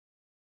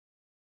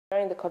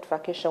During the court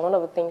vacation, one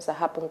of the things that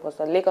happened was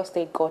that Lagos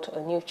State got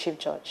a new Chief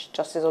Judge.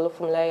 Justice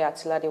Olufumileye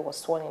Atilade was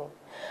sworn in.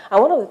 And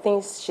one of the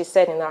things she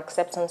said in her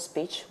acceptance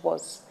speech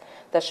was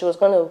that she was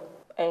going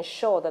to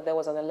ensure that there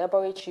was an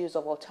elaborate use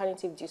of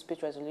alternative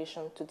dispute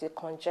resolution to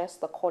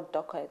decongest the court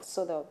docket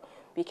so that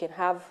we can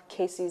have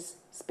cases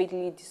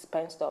speedily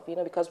dispensed of,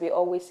 because we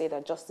always say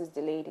that justice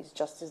delayed is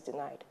justice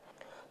denied.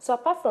 So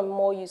apart from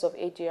more use of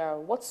ADR,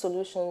 what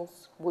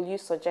solutions will you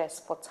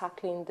suggest for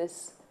tackling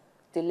this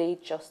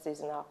delayed justice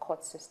in our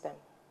court system?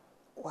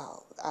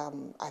 Well,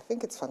 I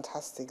think it's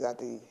fantastic that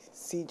the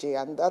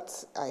CJ, and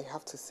that, I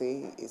have to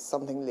say, is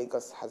something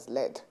Lagos has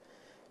led.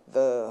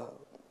 The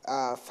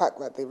fact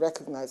that they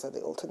recognize that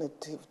the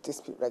alternative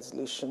dispute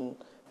resolution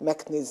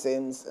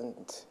mechanisms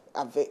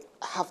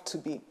have to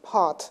be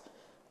part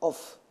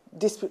of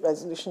dispute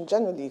resolution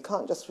generally. You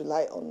can't just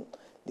rely on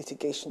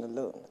litigation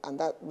alone, and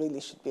that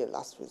really should be a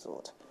last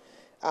resort.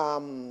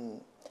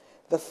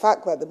 The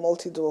fact that the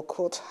multi-door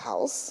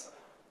courthouse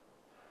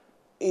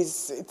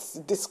it's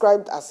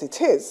described as it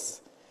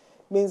is,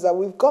 means that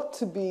we've got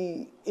to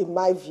be, in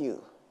my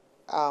view,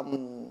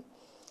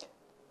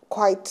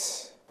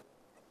 quite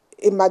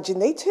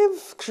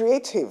imaginative,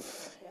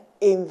 creative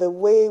in the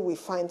way we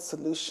find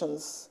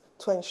solutions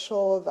to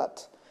ensure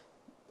that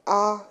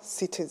our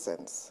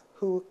citizens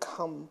who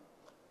come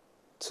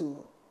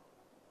to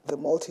the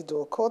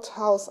multi-door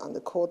courthouse and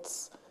the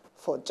courts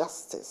for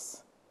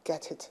justice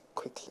get it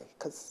quickly,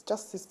 because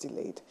justice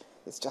delayed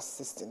is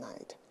justice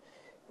denied.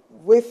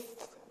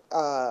 With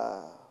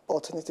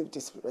alternative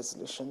dispute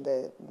resolution,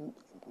 there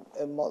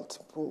are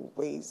multiple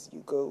ways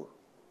you go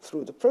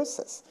through the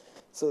process.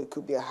 So it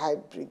could be a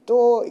hybrid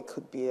door, it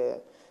could be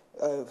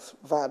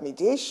via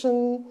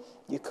mediation,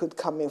 you could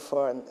come in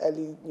for an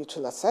early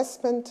neutral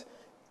assessment,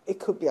 it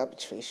could be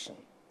arbitration.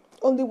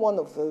 Only one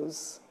of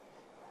those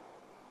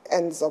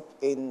ends up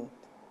in,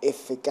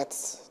 if it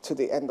gets to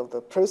the end of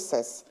the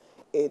process,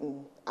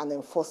 in an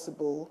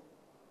enforceable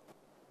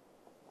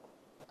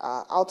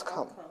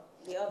outcome.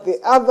 The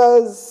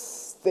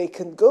others, they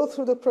can go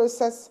through the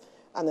process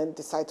and then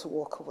decide to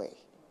walk away.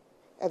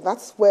 And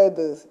that's where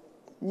the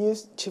new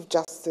Chief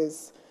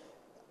Justice,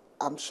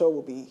 I'm sure,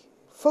 will be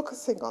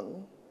focusing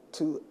on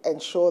to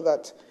ensure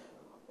that,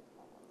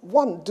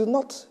 one, do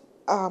not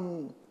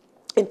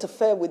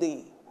interfere with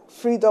the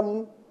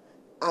freedom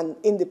and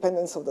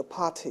independence of the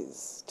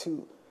parties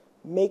to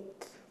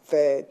make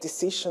their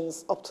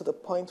decisions up to the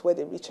point where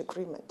they reach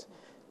agreement.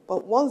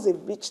 But once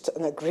they've reached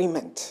an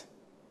agreement,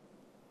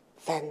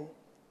 then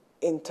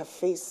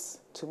interface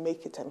to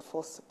make it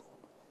enforceable.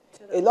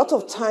 So a lot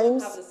of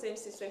times, have the same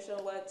situation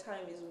where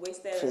time is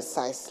wasted.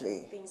 Precisely.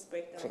 And things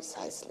break down.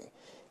 Precisely.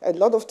 A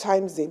lot of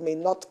times they may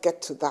not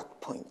get to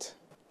that point,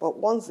 but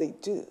once they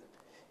do,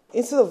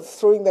 instead of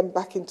throwing them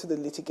back into the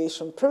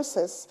litigation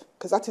process,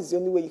 because that is the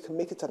only way you can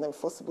make it an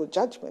enforceable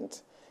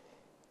judgment,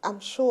 I'm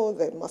sure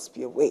there must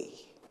be a way,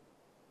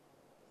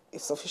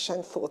 if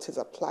sufficient thought is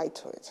applied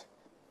to it,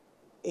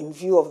 in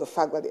view of the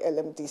fact that the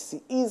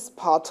LMDC is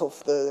part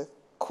of the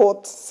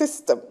court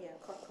system. Yeah,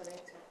 court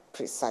connected.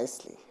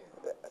 Precisely.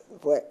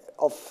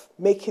 Of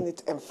making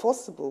it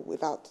enforceable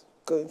without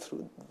going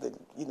through the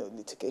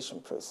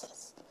litigation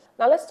process.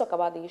 Now let's talk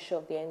about the issue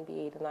of the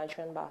NBA, the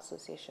Nigerian Bar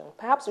Association.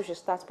 Perhaps we should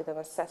start with an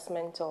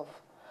assessment of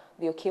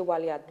the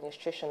Okewale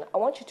administration. I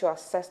want you to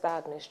assess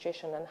that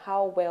administration and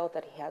how well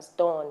that he has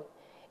done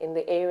in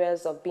the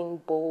areas of being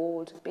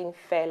bold, being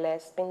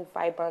fearless, being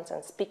vibrant,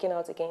 and speaking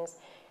out against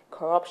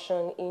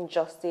corruption,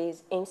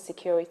 injustice,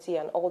 insecurity,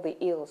 and all the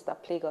ills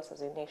that plague us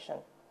as a nation.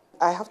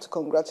 I have to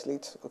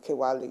congratulate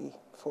Okewale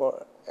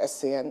for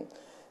SAN,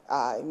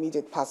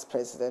 immediate past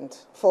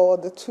president, for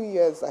the 2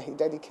 years that he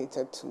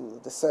dedicated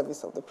to the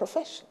service of the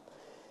profession.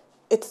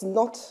 It's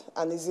not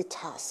an easy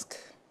task.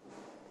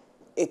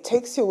 It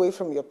takes you away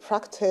from your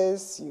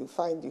practice. You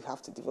find you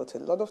have to devote a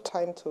lot of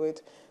time to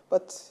it,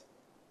 but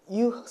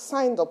you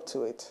signed up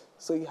to it,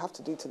 so you have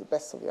to do it to the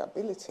best of your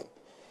ability.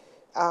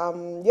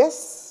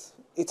 Yes,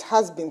 it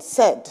has been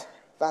said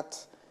that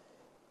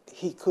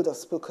he could have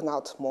spoken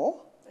out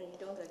more. And you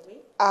don't agree?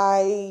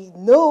 I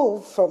know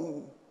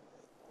from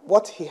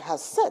what he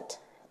has said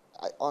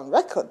on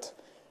record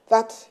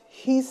that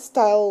his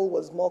style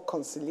was more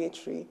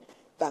conciliatory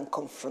than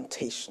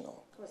confrontational.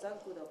 Was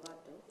that good or bad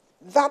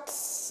though?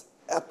 That's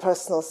a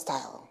personal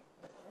style.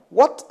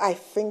 What I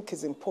think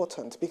is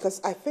important,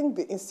 because I think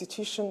the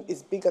institution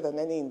is bigger than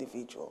any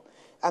individual,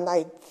 and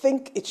I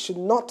think it should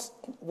not,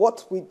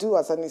 what we do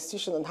as an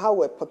institution and how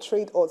we're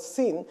portrayed or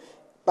seen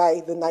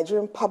by the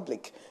Nigerian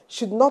public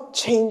should not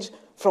change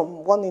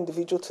from one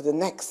individual to the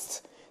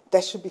next.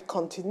 There should be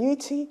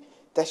continuity,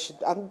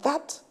 and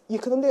that you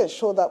can only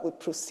ensure that with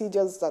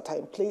procedures that are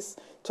in place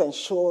to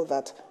ensure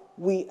that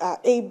we are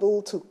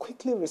able to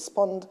quickly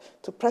respond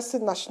to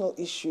pressing national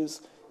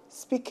issues,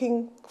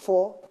 speaking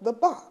for the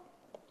bar.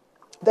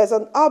 There's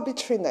an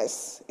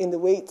arbitrariness in the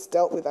way it's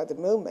dealt with at the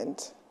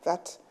moment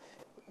that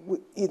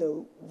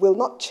will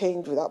not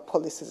change without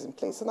policies in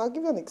place. And I'll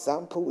give you an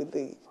example with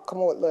the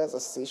Commonwealth Lawyers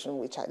Association,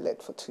 which I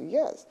led for 2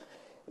 years.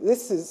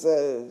 This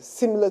is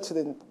similar to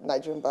the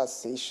Nigerian Bar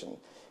Association,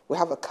 we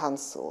have a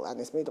council,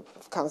 and it's made up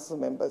of council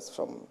members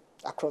from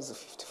across the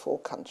 54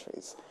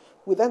 countries.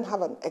 We then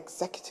have an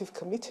executive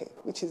committee,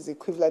 which is the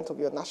equivalent of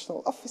your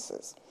national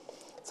officers.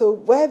 So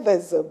where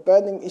there's a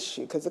burning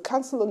issue, because the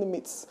council only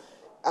meets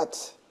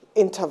at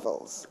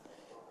intervals,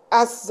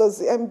 as does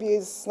the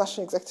MBA's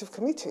National Executive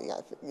Committee,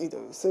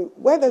 So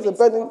where there's a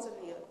burning...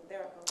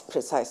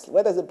 Precisely.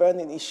 Where there's a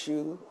burning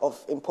issue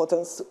of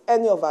importance to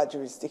any of our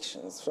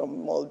jurisdictions,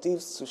 from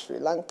Maldives to Sri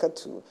Lanka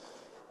to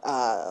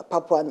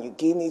Papua New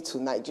Guinea to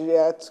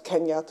Nigeria to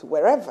Kenya to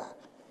wherever,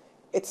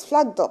 it's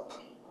flagged up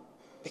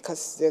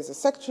because there's a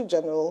Secretary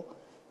General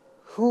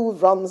who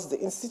runs the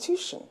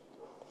institution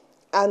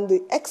and the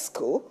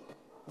EXCO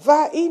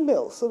via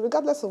email. So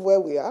regardless of where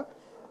we are,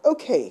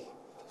 okay,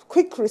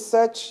 quick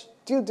research,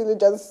 due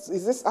diligence,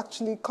 is this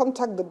actually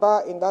contact the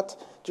bar in that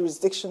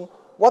jurisdiction?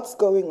 What's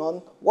going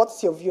on?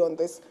 What's your view on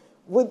this?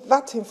 With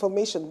that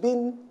information,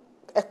 being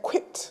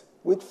equipped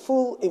with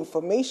full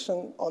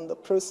information on the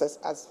process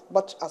as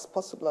much as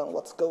possible and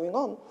what's going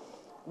on,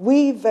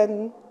 we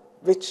then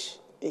reach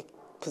a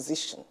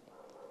position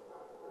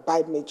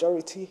by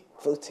majority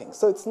voting.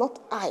 So it's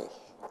not I,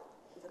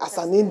 as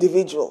an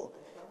individual.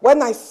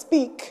 When I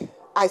speak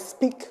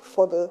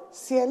for the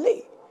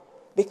CLA,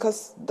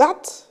 because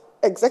that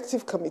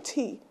executive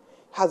committee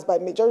has by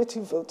majority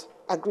vote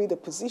agreed a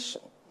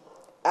position.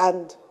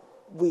 And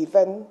we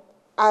then,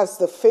 as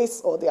the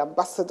face or the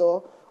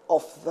ambassador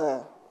of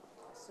the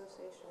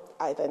association,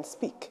 I then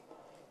speak.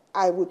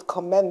 I would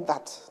commend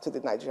that to the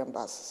Nigerian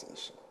Bar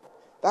Association.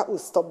 That will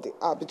stop the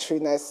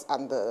arbitrariness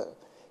and the,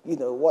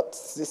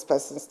 what's this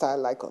person's style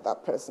like or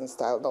that person's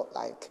style not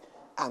like,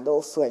 and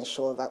also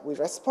ensure that we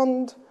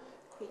respond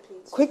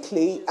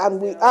quickly and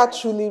we are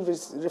truly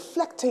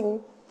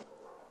reflecting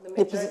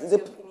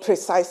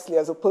precisely,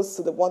 as opposed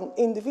to the one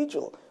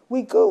individual.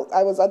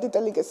 I was at the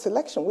delegate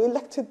selection. We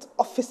elected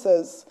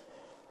officers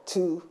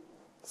to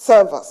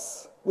serve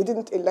us. We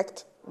didn't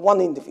elect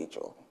one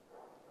individual.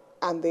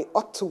 And they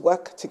ought to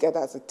work together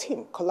as a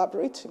team,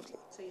 collaboratively,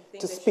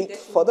 to speak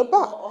for the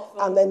bar.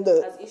 And then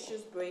as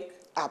issues break,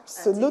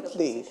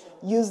 absolutely,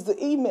 use the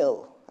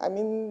email. I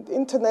mean, the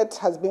internet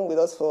has been with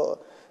us for,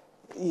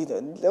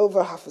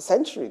 over half a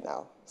century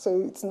now.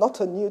 So it's not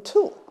a new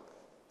tool.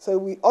 So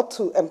we ought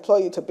to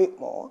employ it a bit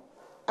more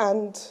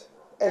and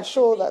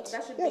ensure that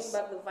should bring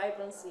back the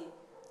vibrancy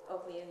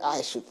of the industry.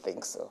 I should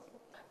think so.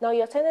 Now,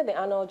 you attended the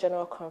annual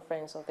general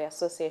conference of the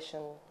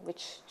association,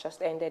 which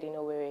just ended in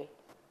Owerri,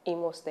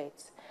 Imo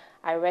State.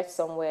 I read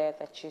somewhere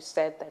that you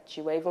said that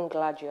you were even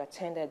glad you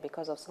attended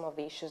because of some of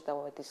the issues that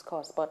were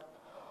discussed. But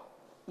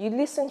you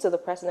listened to the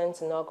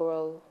president's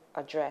inaugural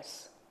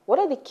address. What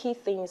are the key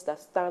things that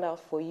stand out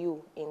for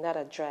you in that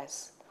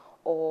address?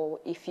 Or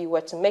if you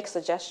were to make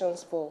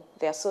suggestions for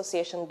the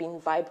association being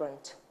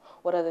vibrant,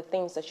 what are the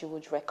things that you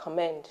would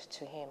recommend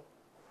to him?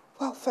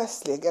 Well,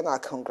 firstly, again, I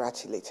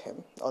congratulate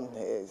him on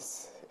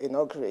his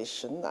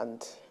inauguration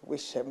and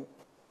wish him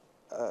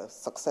a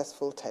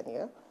successful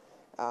tenure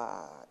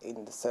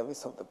in the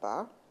service of the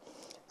bar.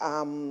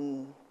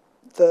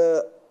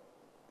 The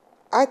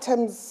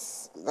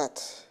items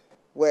that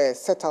were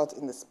set out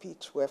in the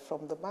speech were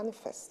from the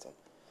manifesto.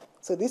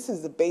 So this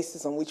is the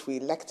basis on which we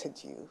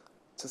elected you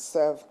to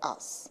serve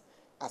us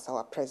as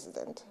our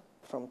president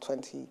from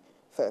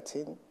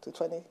 2013 to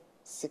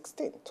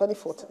 2014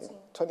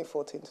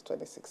 to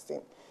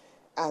 2016.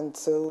 And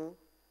so,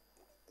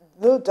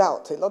 no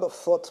doubt, a lot of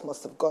thought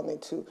must have gone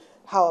into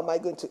how am I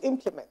going to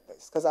implement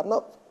this? Because I'm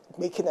not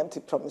making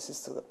empty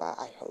promises to the bar,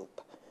 I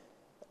hope.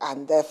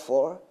 And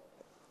therefore,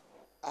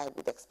 I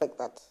would expect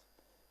that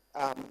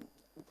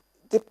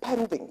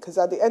depending, because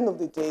at the end of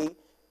the day,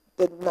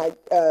 the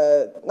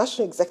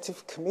National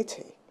Executive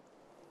Committee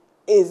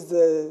is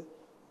the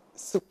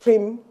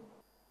supreme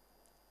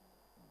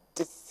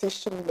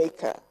decision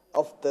maker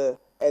of the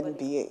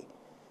NBA.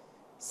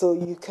 So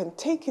you can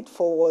take it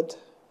forward,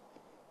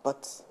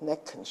 but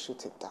NEC can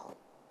shoot it down.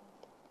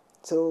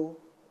 So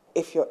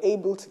if you're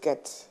able to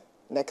get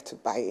NEC to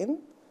buy in,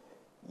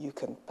 you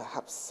can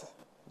perhaps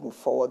move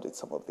forward with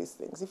some of these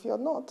things. If you're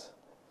not,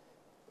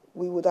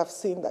 we would have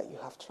seen that you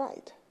have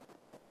tried.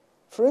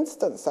 For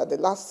instance, at the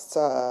last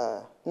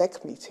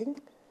NEC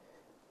meeting,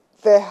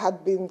 there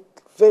had been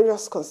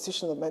various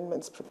constitutional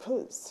amendments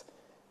proposed,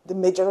 the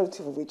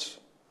majority of which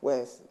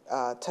were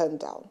turned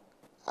down.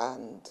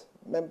 And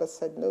members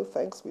said, no,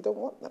 thanks, we don't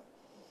want them.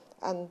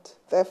 And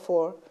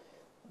therefore,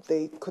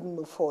 they couldn't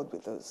move forward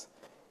with those.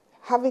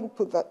 Having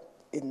put that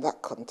in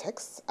that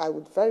context, I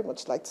would very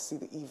much like to see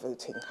the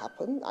e-voting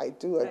happen. I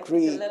do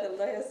agree.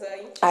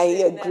 I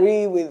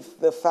agree with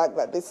the fact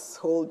that this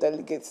whole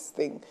delegates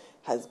thing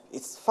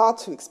it's far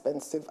too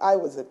expensive. I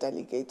was a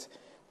delegate.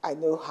 I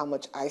know how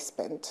much I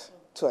spent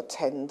to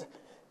attend,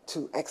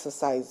 to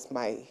exercise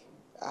my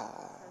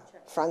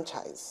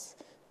franchise.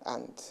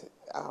 And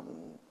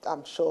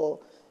I'm sure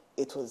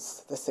it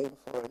was the same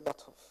for a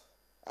lot of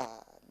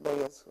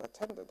lawyers who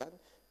attended. And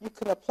you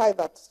can apply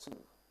that to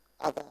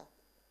other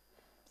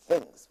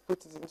things,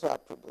 put it into our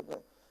pro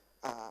bono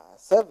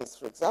service,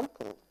 for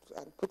example,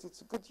 and put it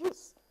to good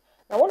use.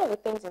 Now, one of the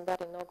things in that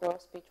inaugural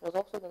speech was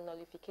also the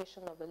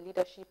nullification of the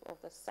leadership of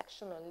the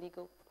section on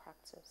legal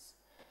practice.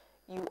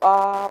 You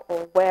are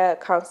or were a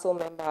council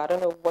member. I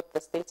don't know what the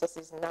status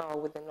is now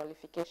with the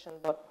nullification,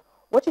 but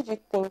what did you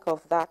think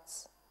of that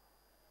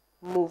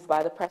move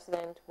by the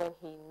president when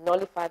he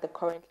nullified the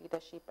current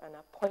leadership and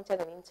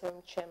appointed an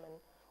interim chairman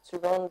to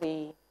run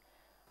the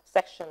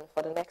section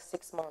for the next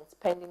 6 months,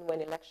 pending when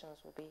elections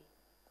will be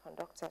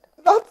conducted?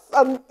 That's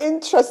an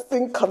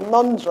interesting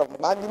conundrum,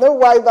 and you know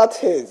why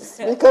that is?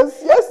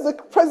 Because, yes, the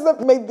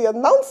president made the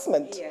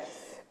announcement, yes,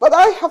 but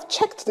I have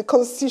checked the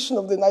constitution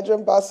of the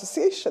Nigerian Bar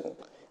Association,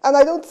 and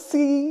I don't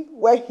see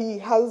where he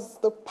has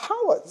the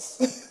powers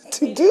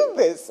to do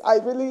this. I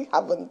really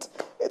haven't.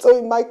 So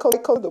in my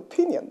cold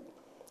opinion,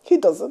 he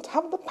doesn't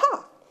have the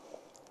power.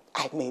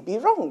 I may be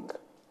wrong,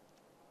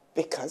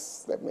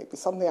 because there may be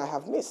something I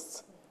have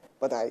missed,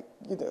 but I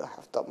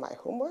have done my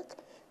homework.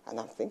 And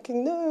I'm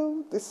thinking,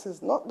 no, this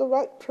is not the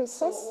right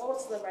process. So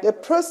what's the right the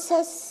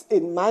process,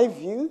 in my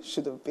view,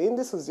 should have been,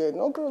 this was your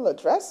inaugural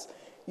address.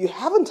 You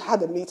haven't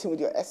had a meeting with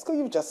your ESCO,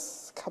 you've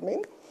just come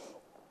in.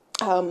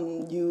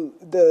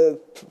 The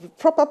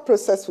proper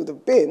process would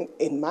have been,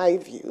 in my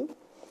view,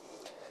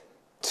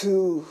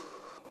 to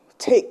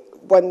take,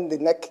 when the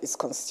NEC is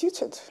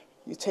constituted,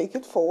 you take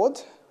it forward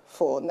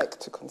for NEC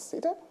to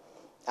consider.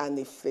 And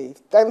if they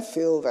then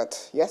feel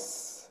that,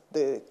 yes,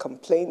 the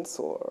complaints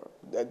or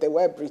there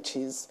were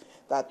breaches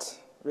that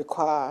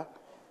require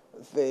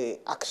the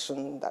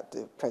action that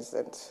the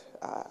president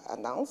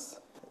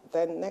announced,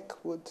 then NEC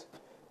would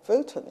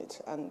vote on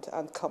it and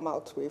come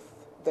out with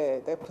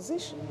their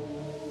position.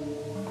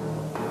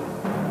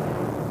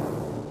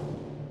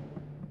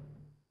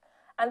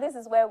 And this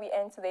is where we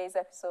end today's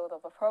episode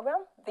of the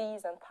program.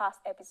 These and past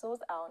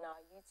episodes are on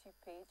our YouTube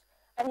page,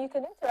 and you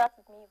can interact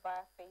with me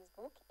via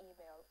Facebook,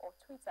 email, or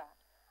Twitter.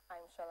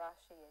 I'm Shola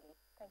Sheyeli.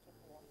 Thank you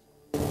for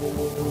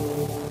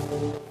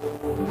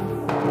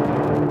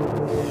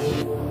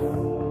watching.